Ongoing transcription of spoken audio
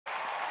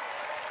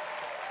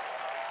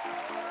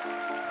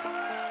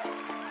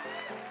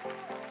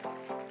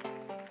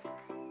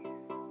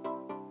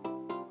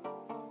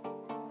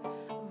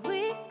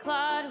We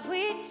clawed,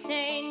 we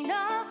chained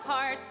our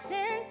hearts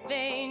in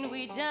vain.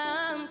 We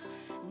jumped,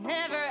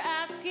 never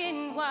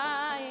asking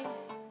why.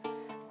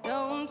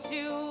 Don't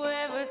you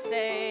ever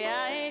say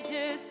I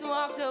just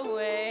walked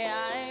away.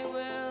 I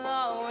will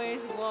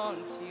always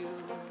want you.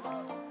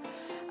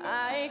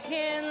 I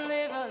can't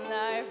live a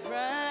life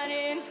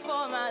running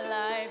for my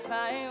life.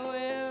 I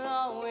will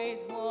always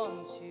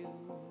want you.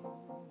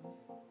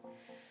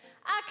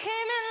 I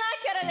came in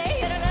like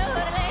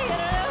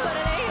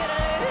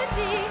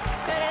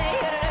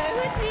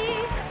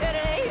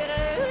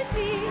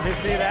Let me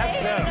see that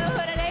step.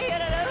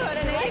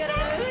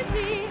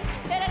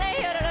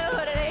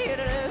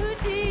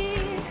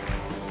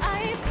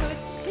 I put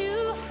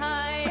you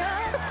high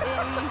up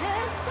in the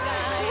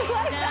sky.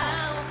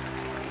 Now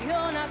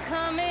you're not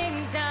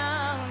coming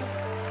down.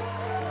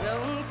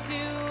 Don't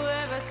you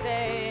ever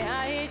say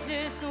I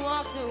just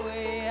walked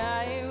away.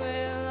 I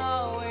will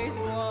always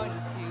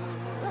want you.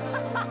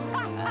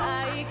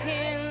 I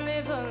can't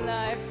live a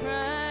life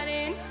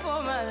running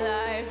for my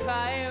life.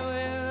 I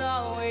will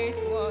always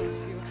want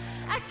you.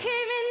 I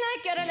came in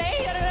like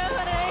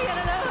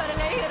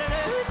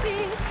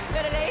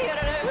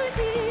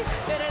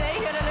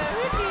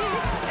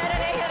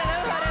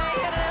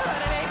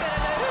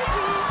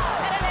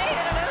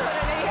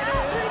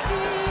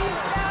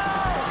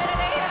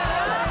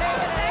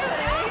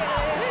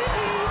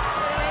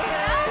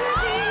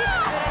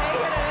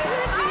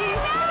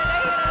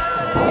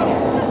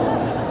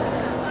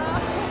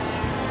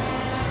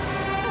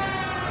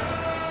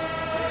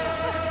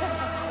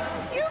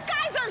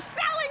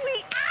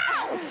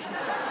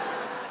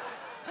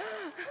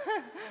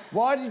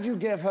Why did you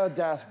give her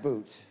Das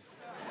Boot?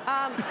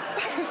 I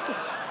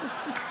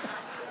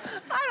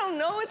don't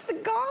know. It's the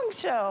Gong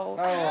Show.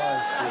 Oh,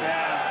 I see.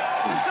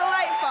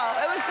 Delightful.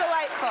 It was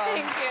delightful.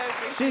 Thank you.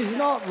 She's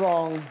not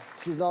wrong.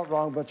 She's not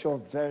wrong, but you're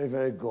very,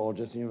 very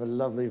gorgeous, and you have a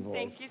lovely voice.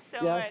 Thank you so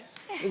yes?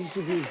 Isn't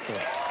she beautiful?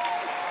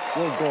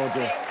 You're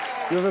gorgeous.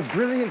 You have a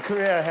brilliant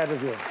career ahead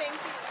of you.